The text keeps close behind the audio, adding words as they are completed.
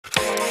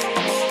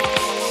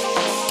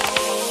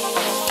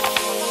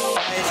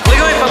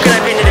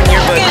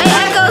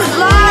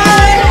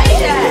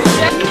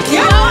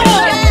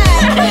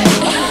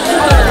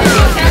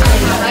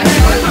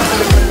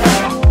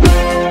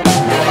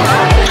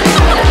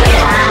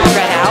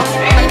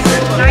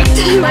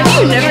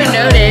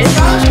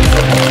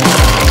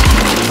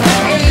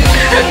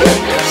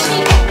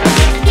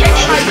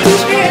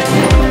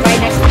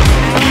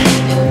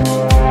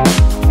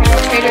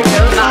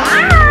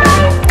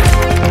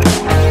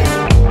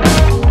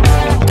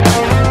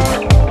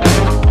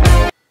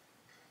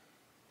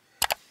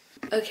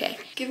Okay,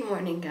 good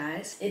morning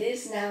guys. It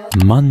is now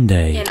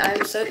Monday. And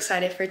I'm so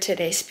excited for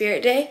today's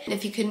Spirit Day. And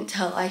if you couldn't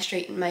tell, I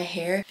straightened my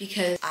hair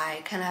because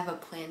I kind of have a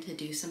plan to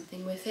do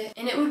something with it.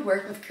 And it would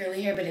work with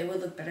curly hair, but it would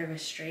look better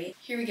with straight.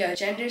 Here we go,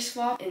 gender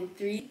swap in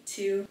 3,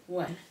 2,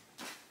 1.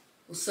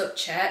 What's up,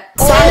 chat?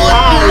 Side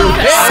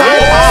eye,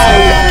 side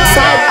eye,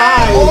 side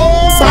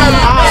eye, side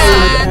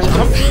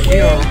eye.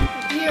 Here.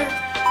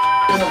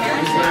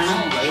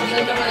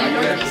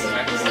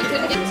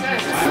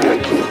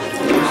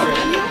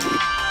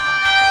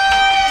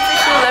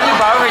 Let me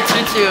borrow her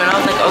tutu, and I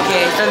was like,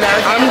 okay. So now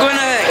I'm going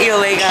to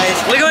ELA, guys.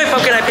 Look at my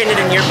pumpkin I painted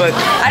in your book.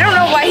 I don't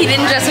know why he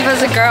didn't dress up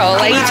as a girl.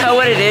 Can you tell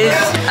what it is?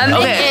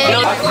 Okay,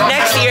 no,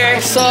 next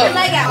year. So,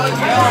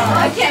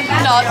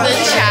 not the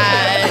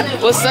chat.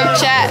 What's up,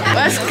 chat?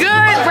 What's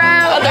good,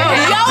 bro?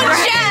 Yo,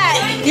 chat!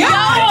 Yo,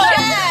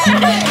 chat!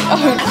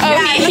 Oh,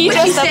 he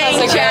dressed up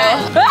as a girl.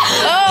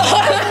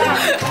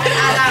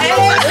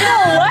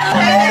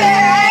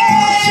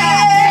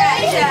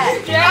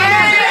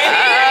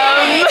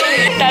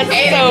 That's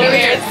so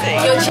weird.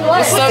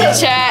 What's up,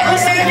 chat?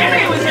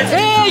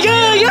 Hey,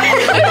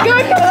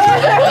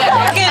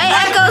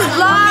 Echo's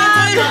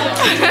vlog!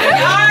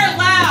 Y'all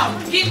loud.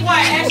 Keep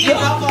quiet.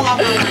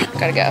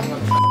 Gotta go.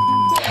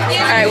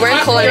 Alright, we're in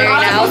culinary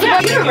now.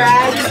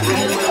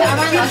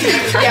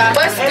 Yeah,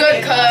 what's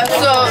good, cuz?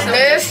 So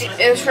this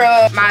is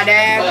from my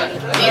dad.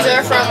 These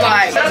are from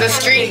like the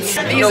streets.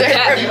 These are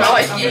from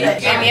Nike.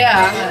 And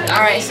yeah.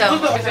 Alright, so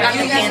got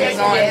the pandas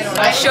on.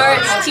 My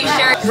shorts,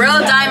 t-shirt, real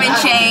diamond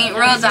chain,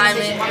 real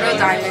diamonds.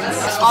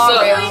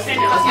 All real.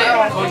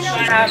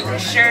 I have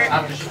this shirt,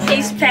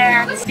 these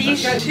pants,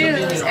 these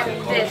shoes,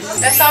 and this.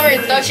 That's already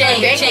the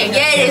chain.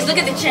 Yeah, it is. Look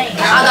at the chain.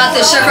 I got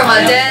this shirt from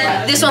my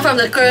dad. This one from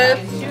the crib.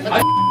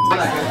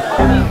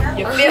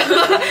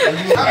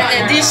 And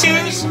then these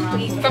shoes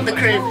from the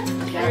crib.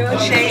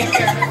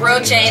 Real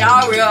chain,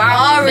 all real,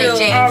 all real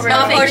chains.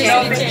 No fake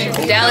chains.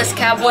 Dallas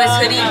Cowboys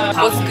hoodie.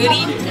 What's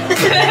goodie?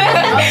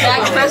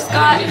 Black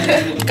Prescott.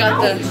 Got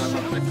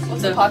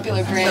the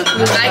popular brand.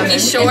 Nike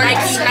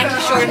shorts.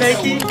 Nike shorts.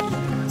 Did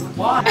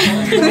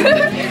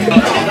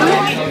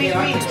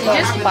you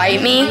just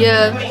bite me?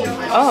 Yeah.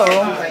 Oh.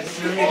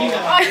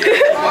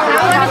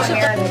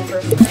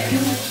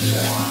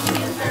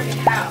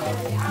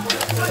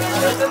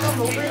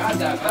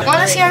 Want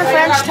to see our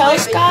French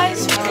toast,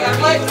 guys?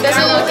 Does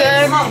it look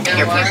good?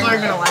 Your people are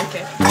gonna like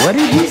it. What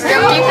did you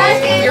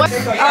say? Your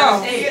people?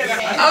 Oh,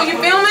 you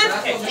filming?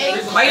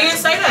 Why you didn't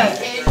say that?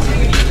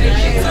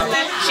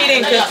 She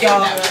didn't cook,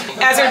 y'all.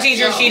 As her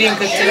teacher, she didn't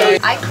cook today.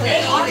 I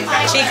clean.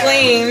 She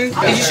cleaned.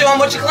 Did you show them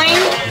what you cleaned?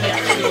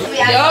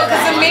 Yo,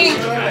 cause of me.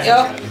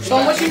 Yo, show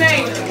them what you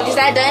made. Is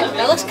that done?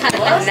 That looks kind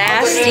of a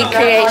nasty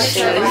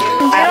creation.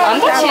 I'm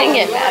glad she didn't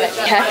get mad at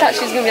me. I thought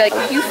she was gonna be like,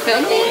 you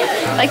filmed it?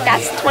 Like,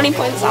 that's 20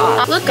 points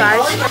off. Look,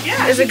 guys.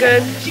 Is it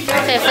good?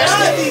 Okay, first,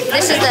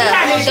 this is the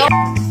don't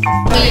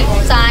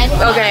sign.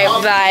 Okay,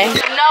 bye.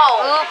 No,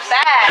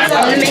 bad.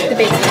 I'm gonna make the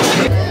big one.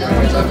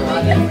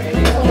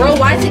 Bro,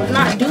 why is it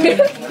not doing it?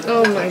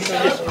 Oh my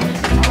gosh.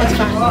 That's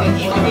fine.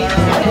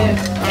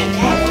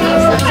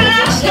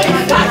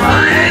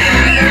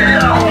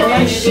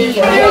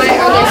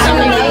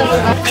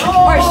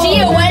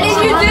 Arshia, what did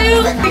you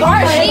do?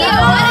 Arshia,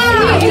 what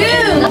did you do?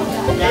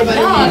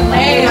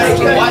 Hey,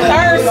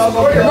 hers,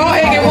 raw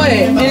egg and what?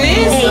 And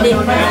this?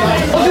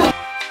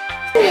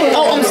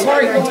 Oh, I'm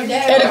sorry.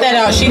 Edit that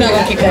out. She not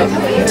gonna keep that.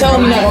 Tell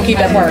him you're not gonna keep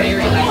that part. She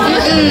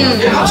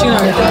not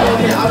gonna keep that.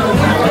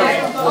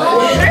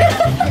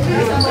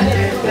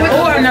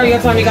 Oh, I know you're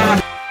telling me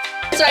gonna.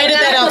 Edit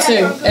that out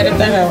too. Edit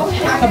that out.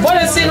 The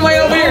butter's sitting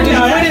way over here. Did you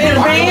put it in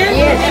the pan?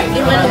 Yeah,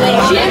 it went away.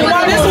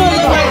 Why this one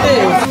look like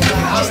this?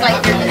 Just like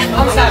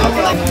I'm sorry.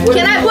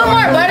 Can I put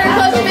more butter,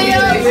 Coach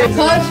Fields?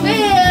 Coach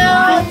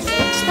Fields!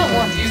 Just put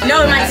more.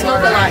 No, it might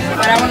smoke a lot,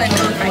 but I want to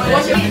know if I can.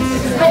 Coach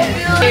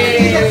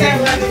Fields!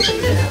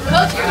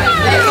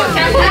 Can I put more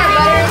butter?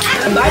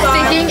 I'm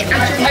thinking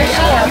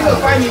Arshia.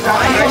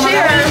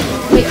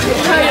 Wait,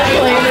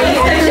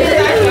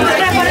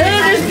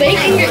 there's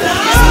baking.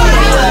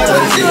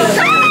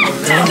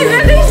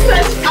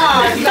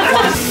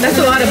 That's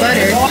a lot of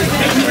butter.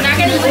 We're not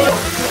gonna do it.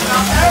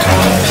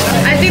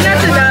 I think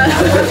that's enough.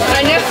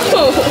 I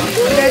know.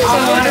 That's a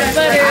lot of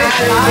butter.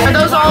 Are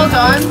those all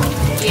done?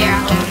 Yeah.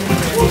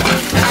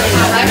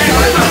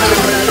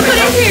 Put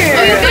it here.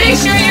 Oh, you're make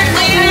sure you're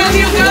clean as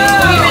you go.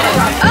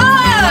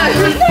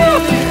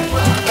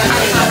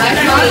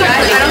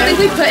 I don't think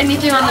we put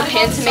anything on the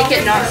pan to make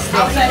it not stick.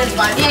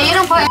 Yeah, you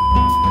don't put.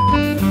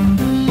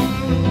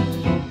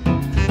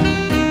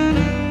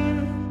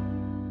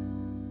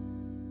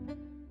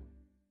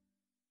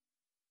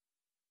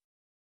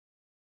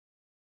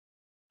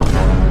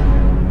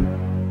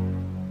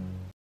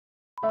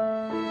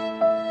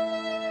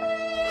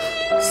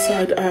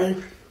 Side eye.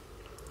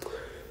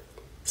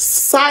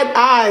 Side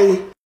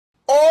eye.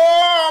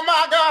 Oh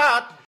my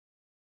God!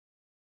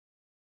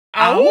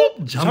 Ow!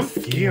 Jump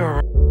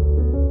scare.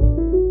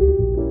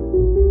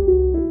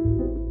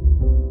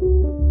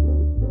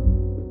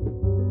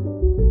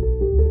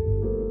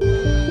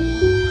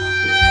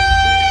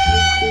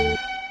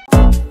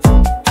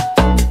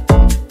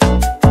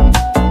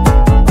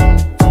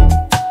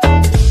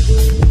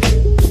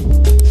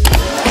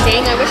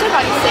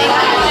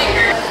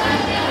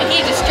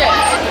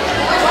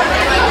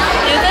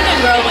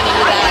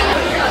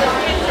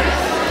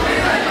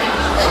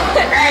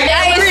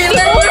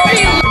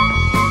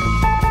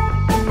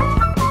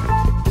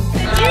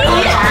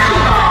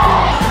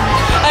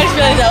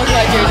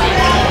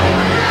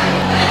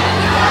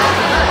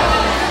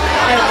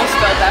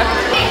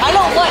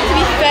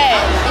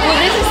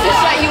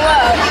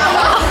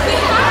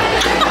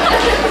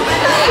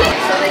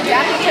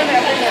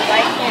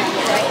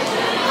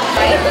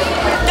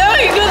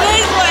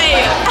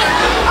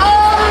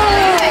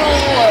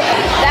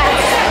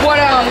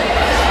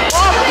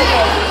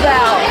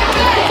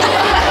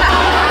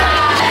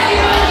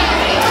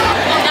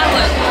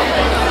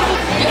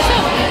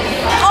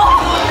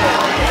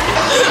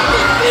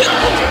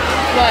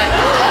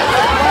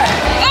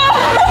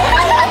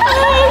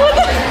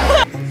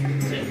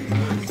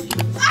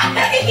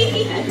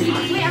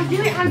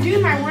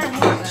 am I wearing?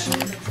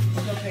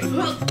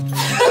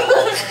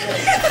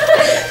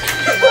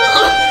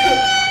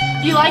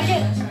 You like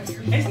it?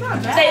 It's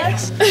not bad.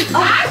 I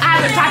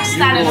haven't practiced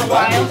that in a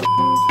while.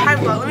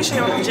 Let me show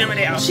you my pajama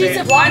day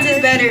outfit. Mine's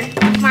is better.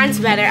 Mine's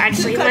better,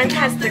 actually. Mine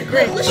has the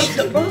glitch.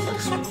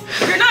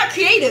 You're not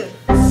creative.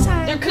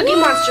 They're Cookie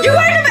Monster. You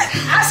wait a minute.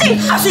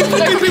 I see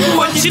 50 people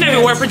watching. She didn't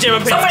even wear pajama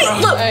pants.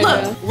 Somebody,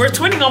 look. We're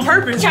twinning on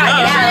purpose. Yeah,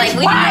 like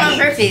we do it on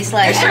purpose.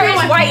 Like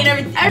everyone's white and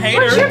everything.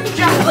 What's your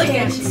pajama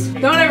pants?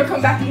 Don't ever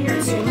come back in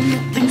here soon.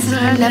 Thanks for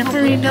that,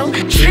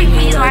 treat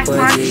me like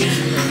one.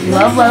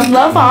 Love, love,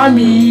 love on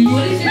me.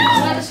 What is she?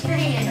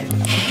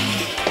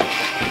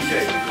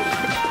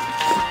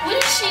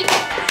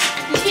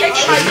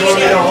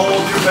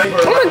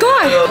 Oh my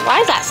god! Why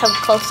is that so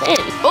close in?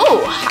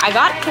 Oh, I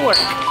got it to work.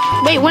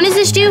 Wait, when is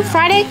this due?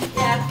 Friday?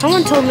 Yeah.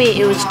 Someone told me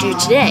it was due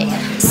today.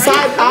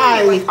 Side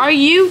eye. Are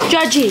you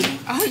judging?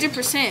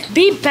 100%.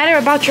 Be better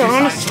about your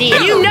honesty.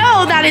 You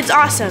know that it's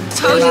awesome.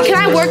 Can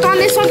I work on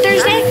this on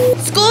Thursday?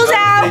 School's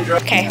out.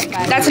 Okay,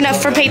 that's enough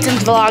for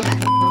Peyton's vlog.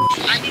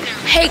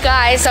 Hey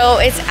guys, so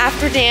it's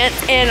after dance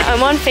and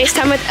I'm on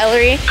FaceTime with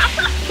Ellery.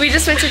 We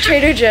just went to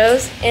Trader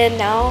Joe's and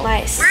now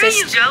my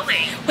sister. where are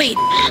you going? Wait,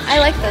 I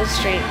like those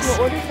drinks.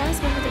 Well, order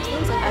fast when they're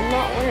closing. I'm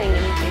not ordering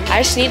anything.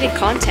 I just needed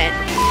content.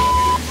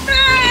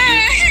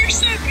 You're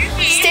so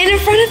goofy. Stand in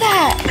front of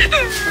that.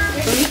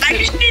 I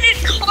just needed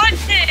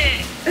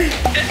content.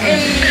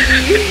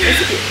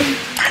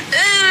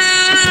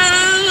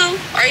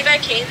 Are you by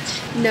Kane's?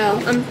 No,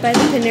 I'm by the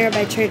Panera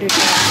by Trader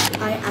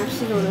Joe's. I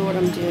actually don't know what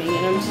I'm doing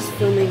and I'm just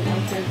filming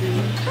after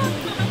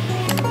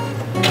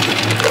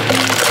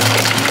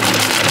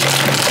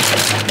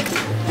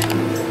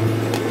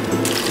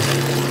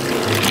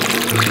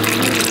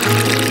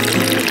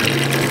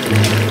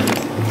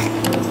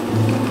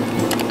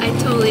I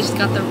totally just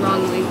got the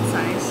wrong length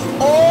size.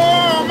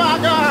 Oh my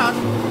God!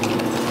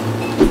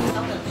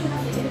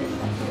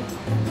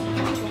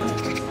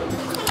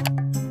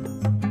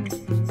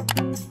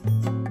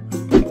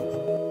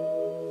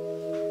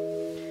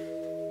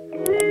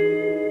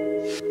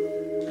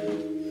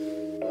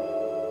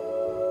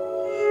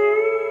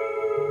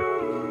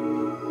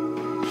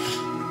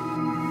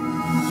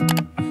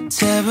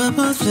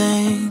 Terrible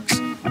things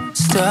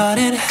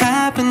started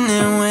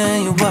happening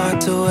when you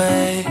walked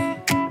away.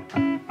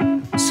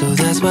 So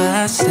that's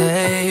why I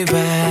stay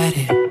right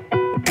here.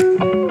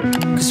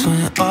 Cause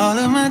when all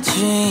of my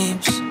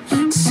dreams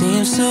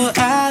seem so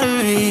out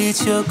of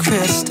reach, you're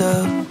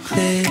crystal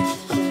clear.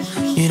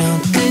 You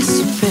don't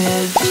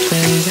disappear,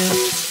 baby.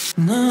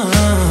 No.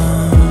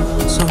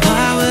 So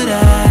why would I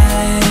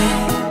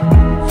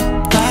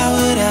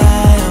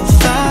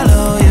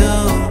unfollow you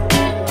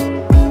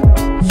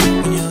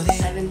when you're the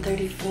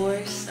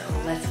 7:34, so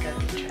let's go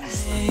get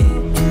dressed.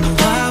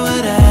 Why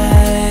would I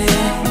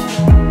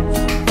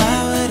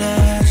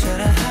try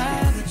to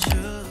hide the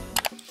truth?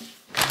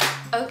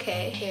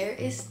 Okay, hair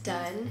is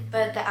done,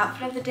 but the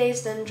outfit of the day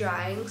is done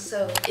drying,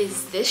 so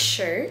is this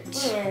shirt.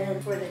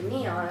 And for the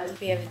neon,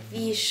 we have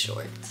these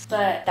shorts.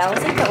 But that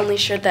was like the only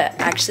shirt that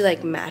actually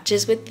like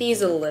matches with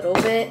these a little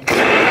bit.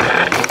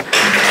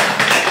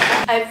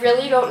 I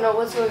really don't know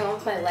what's going on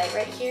with my light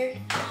right here.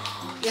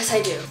 Yes,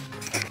 I do.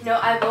 You know,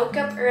 I woke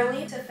up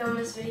early to film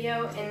this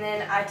video and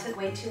then I took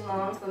way too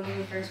long filming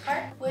the first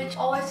part, which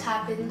always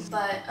happens,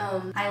 but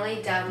I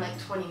laid down like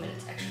 20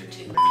 minutes extra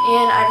too.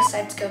 And I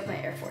decided to go with my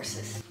Air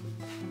Forces.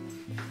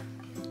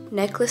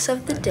 Necklace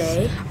of the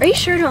day. Are you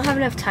sure I don't have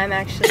enough time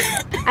actually?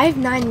 I have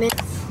 9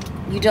 minutes.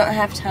 You don't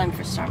have time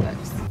for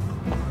Starbucks.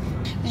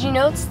 Did you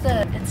know it's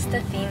the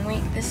theme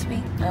week this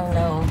week? Oh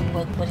no.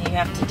 What do you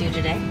have to do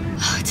today?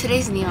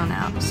 Today's neon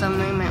out, so I'm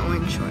wearing my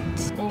orange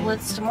shorts. Well,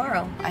 what's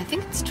tomorrow? I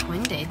think it's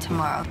twin day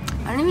tomorrow.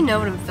 I don't even know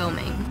what I'm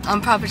filming.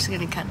 I'm probably just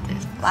gonna cut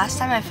this. Last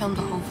time I filmed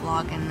a whole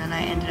vlog and then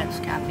I ended up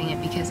scrapping it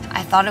because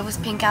I thought it was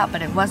pink out,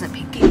 but it wasn't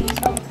pink.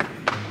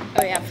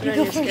 Oh yeah, put on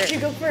your skirt. You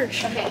go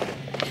first. Okay,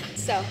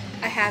 so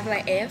I have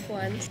my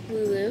AF1s,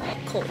 Lulu,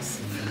 Kohl's,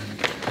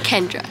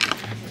 Kendra,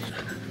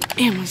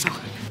 Amazon,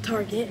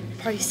 Target,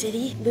 Party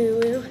City,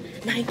 Lulu,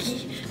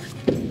 Nike.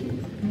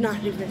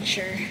 Not even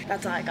sure.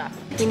 That's all I got.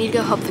 We need to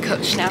go help the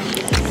coach now.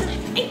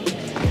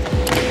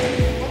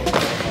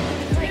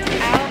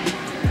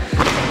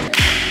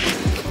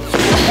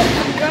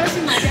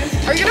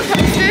 Are you gonna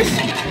post this?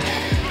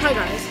 Hi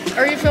guys.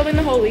 Are you filming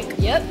the whole week?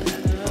 Yep.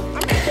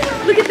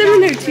 Look at them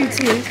in their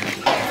tutus.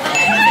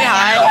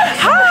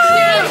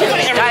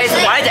 Guys,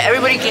 why is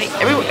everyone's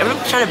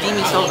trying to beat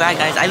me so bad,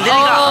 guys? I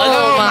literally got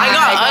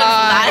Uggs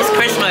last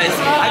Christmas.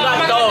 I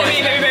got those.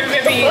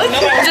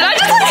 Did I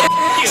just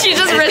she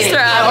just wrist her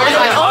out.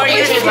 Are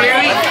you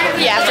Spirit Week?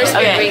 Yeah, after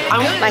Spirit Okay. Week.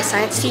 My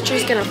science teacher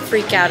is gonna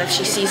freak out if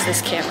she sees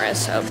this camera,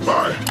 so.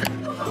 Bye.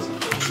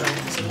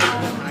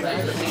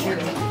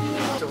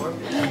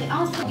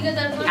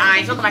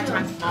 Guys, welcome back to my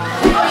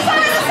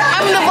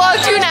I'm in the vlog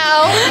too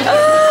now.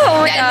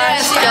 Oh my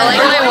gosh. I like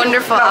my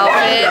wonderful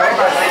outfit.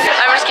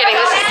 I'm just kidding,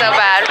 this is so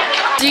bad.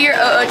 Do your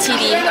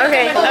OOTD.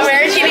 Okay,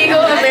 American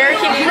Eagle,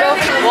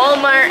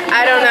 Walmart,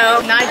 I don't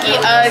know, Nike,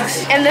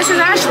 Uggs, and this is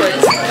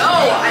Ashland's.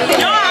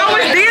 I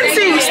was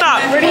dancing.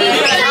 Stop. Bro,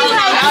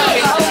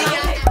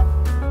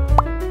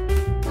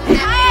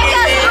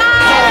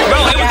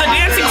 it was the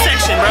dancing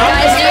section, bro.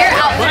 Guys, do your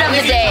outfit of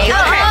the day.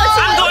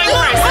 I'm going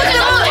first.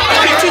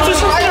 Okay, tutus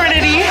from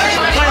Serenity.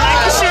 My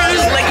Nike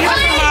shoes, leggings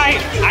from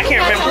I can't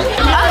remember.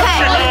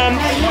 Okay.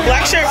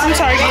 Black shirt from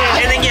Target,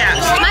 and then yeah.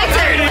 My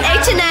turn.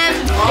 H&M,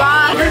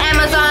 Ross,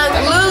 Amazon,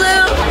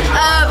 Lulu,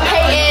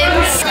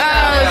 Peyton's.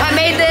 I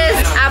made this.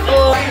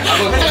 Apple.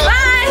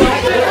 Bye.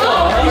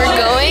 We're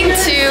going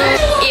to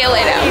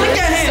ELA now.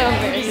 So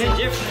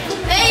embarrassing.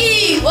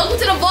 Hey, welcome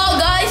to the vlog,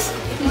 guys.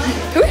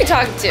 Who are you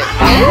talking to?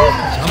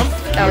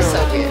 That was so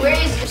weird.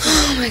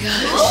 Oh my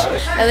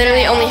gosh. I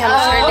literally only have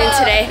this turned in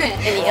today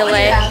in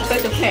ELA.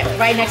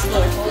 Right next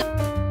door.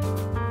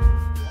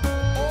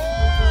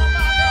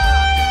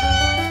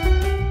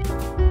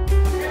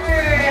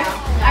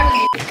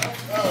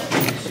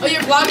 Oh,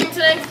 you're vlogging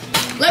today?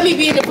 Let me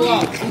be in the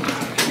vlog.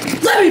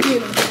 Let me be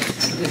in the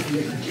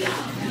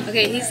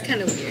Okay, he's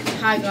kind of weird.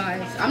 Hi,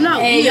 guys. I'm not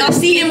Hey, y'all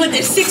see him with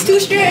this 6'2"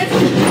 strand?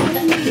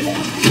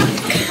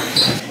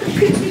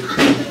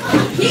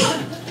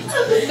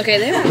 Okay,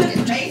 they're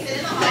weird.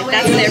 Like,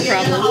 that's their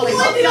problem.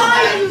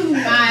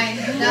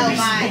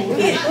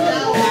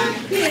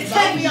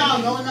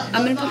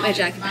 I'm gonna put my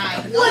jacket back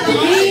on. Do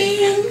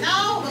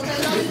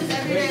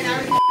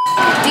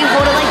you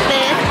hold it like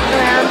this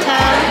around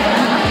town?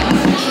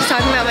 She's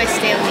talking about my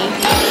Stanley.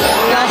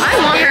 I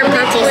want her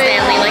purple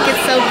Stanley, like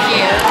it's so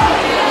cute.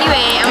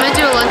 Anyway, I'm gonna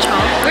do a lunch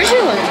haul. Where's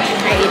your lunch?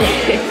 I ate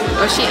it.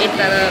 Oh, she ate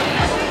that up.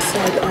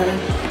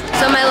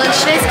 So my lunch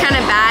today's kind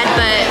of bad,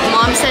 but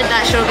mom said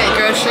that she'll get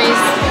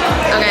groceries.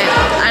 Okay,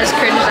 I just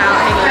cringed out.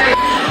 Hang on.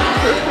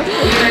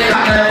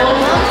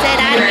 Mom said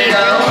I'd get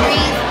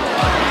groceries.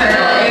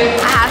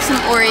 I have some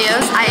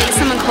Oreos. I ate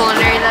some in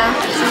culinary though.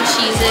 Some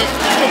Cheez-It,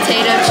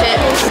 potato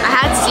chips.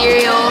 I had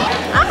cereal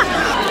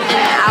and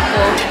an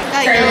apple.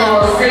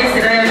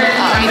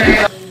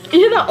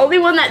 You're the only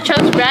one that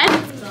chose red?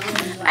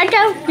 I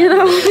know. You're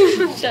the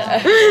only one. Shut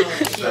up.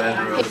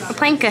 I'm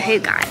playing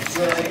Kahoot, guys.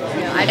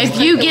 If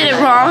you get it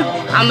wrong,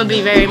 I'm gonna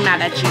be very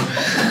mad at you.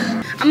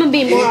 I'm gonna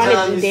be more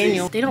honest than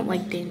Daniel. They don't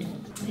like Daniel.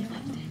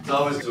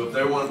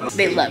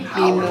 They love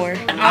me more.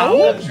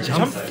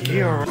 Jump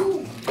here.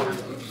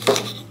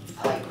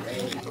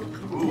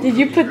 Did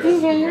you put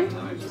this on there?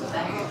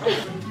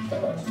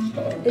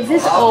 Is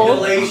this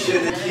old?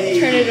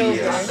 Turn it over.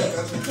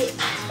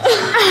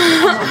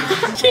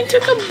 She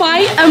took a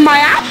bite of my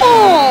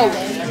apple.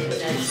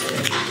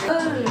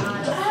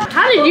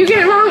 How did you get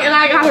it wrong and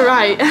I got it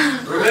right?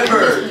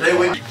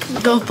 Remember,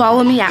 Go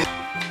follow me out.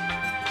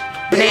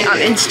 On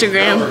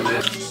Instagram.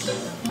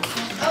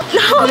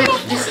 No,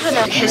 this is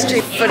enough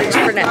history footage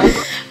for now.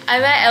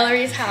 I'm at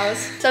Ellery's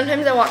house.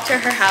 Sometimes I walk to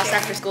her house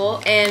after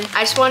school, and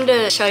I just wanted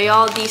to show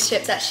y'all these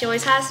chips that she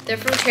always has. They're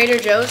from Trader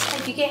Joe's.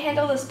 If you can't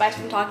handle the spice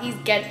from Takis,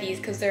 get these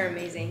because they're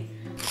amazing.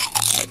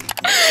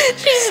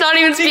 She's not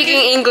even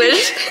speaking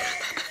English.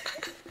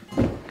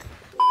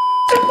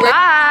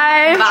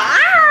 Bye.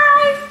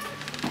 Bye.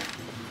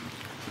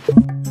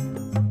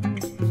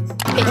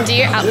 Okay, do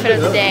your outfit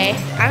of the day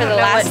for the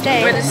last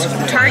day.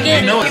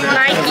 Target, Nike.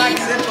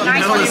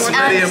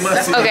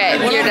 Okay,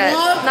 you're done.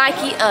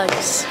 Nike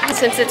Uggs.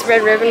 Since it's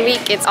Red Ribbon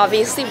Week, it's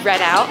obviously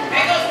red out.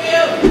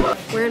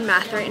 We're in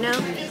math right now,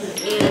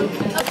 and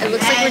it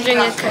looks like we're doing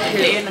a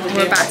Kahoot.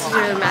 We're about to do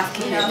a math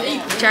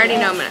Kahoot, which I already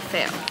know I'm gonna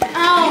fail.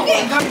 Oh,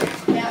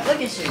 yeah,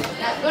 look at you.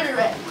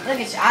 Look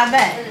at you. I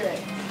bet.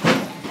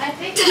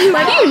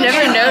 Why do you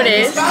never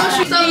notice?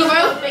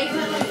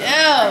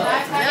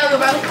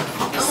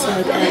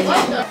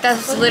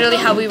 That's literally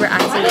how we were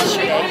acting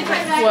yesterday.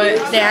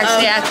 What? They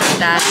actually acted like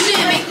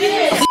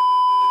that.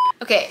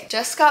 Okay,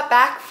 just got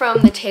back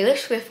from the Taylor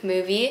Swift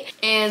movie,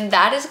 and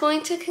that is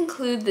going to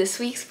conclude this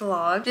week's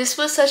vlog. This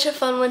was such a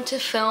fun one to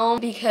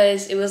film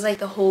because it was like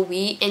the whole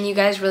week, and you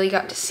guys really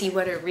got to see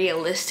what a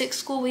realistic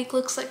school week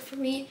looks like for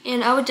me.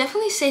 And I would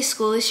definitely say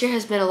school this year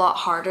has been a lot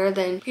harder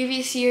than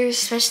previous years,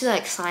 especially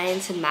like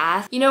science and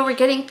math. You know, we're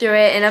getting through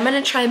it, and I'm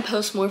gonna try and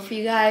post more for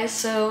you guys.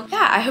 So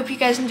yeah, I hope you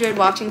guys enjoyed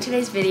watching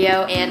today's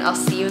video, and I'll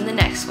see you in the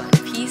next one.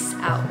 Peace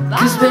out.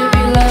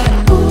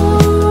 Bye.